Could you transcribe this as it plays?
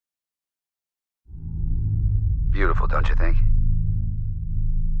Beautiful, don't you think?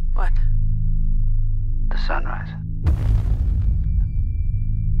 What? The sunrise.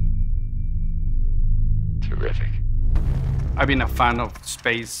 Terrific. I've been a fan of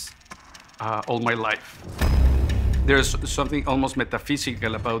space all my life. There's something almost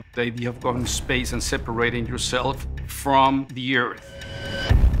metaphysical about the idea of going to space and separating yourself from the Earth.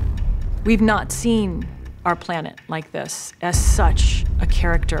 We've not seen our planet like this as such a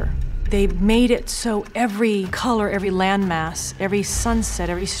character. They've made it so every color, every landmass, every sunset,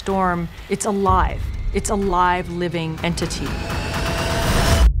 every storm, it's alive. It's a live, living entity.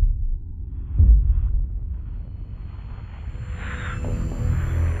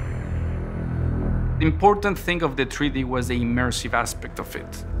 The important thing of the 3D was the immersive aspect of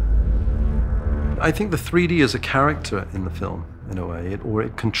it. I think the 3D is a character in the film, in a way, or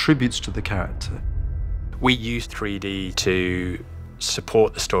it contributes to the character. We use 3D to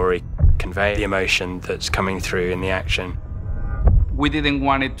support the story, convey the emotion that's coming through in the action. We didn't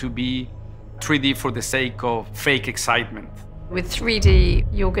want it to be 3D for the sake of fake excitement. With 3D,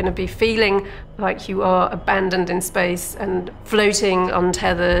 you're going to be feeling like you are abandoned in space and floating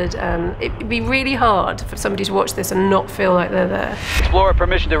untethered, and it'd be really hard for somebody to watch this and not feel like they're there. Explorer,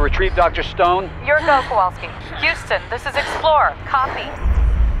 permission to retrieve Dr. Stone. Your go, Kowalski. Houston, this is Explorer. Copy.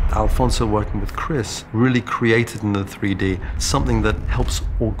 Alfonso, working with Chris, really created in the 3D something that helps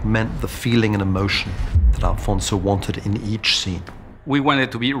augment the feeling and emotion that Alfonso wanted in each scene. We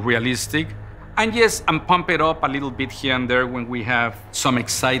wanted to be realistic, and yes, and pump it up a little bit here and there when we have some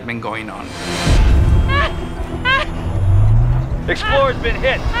excitement going on. Explorer's been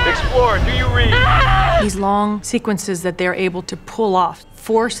hit. Explorer, do you read? These long sequences that they're able to pull off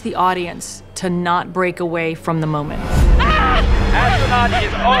force the audience to not break away from the moment. Astronaut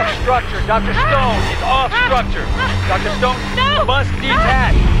is off structure. Dr. Stone is off structure. Dr. Stone must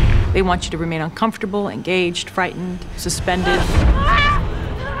detach. They want you to remain uncomfortable, engaged, frightened, suspended.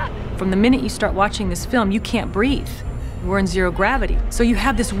 From the minute you start watching this film, you can't breathe. We're in zero gravity. So you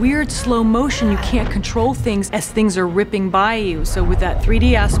have this weird slow motion. You can't control things as things are ripping by you. So with that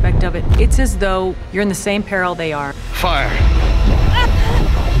 3D aspect of it, it's as though you're in the same peril they are. Fire!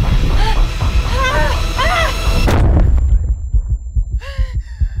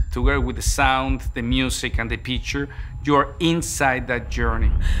 Together with the sound, the music, and the picture, you're inside that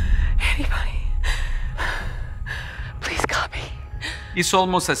journey. Anybody, please copy. It's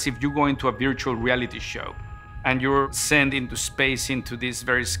almost as if you go into a virtual reality show and you're sent into space into this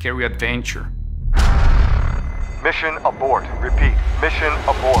very scary adventure. Mission abort. Repeat. Mission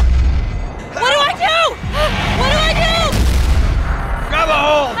abort. What do I do? What do I do? Grab a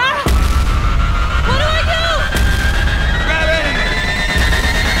hold. What do I do?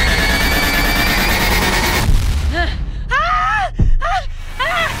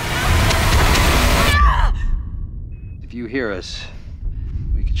 If you hear us,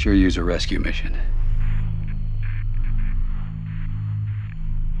 we could sure use a rescue mission.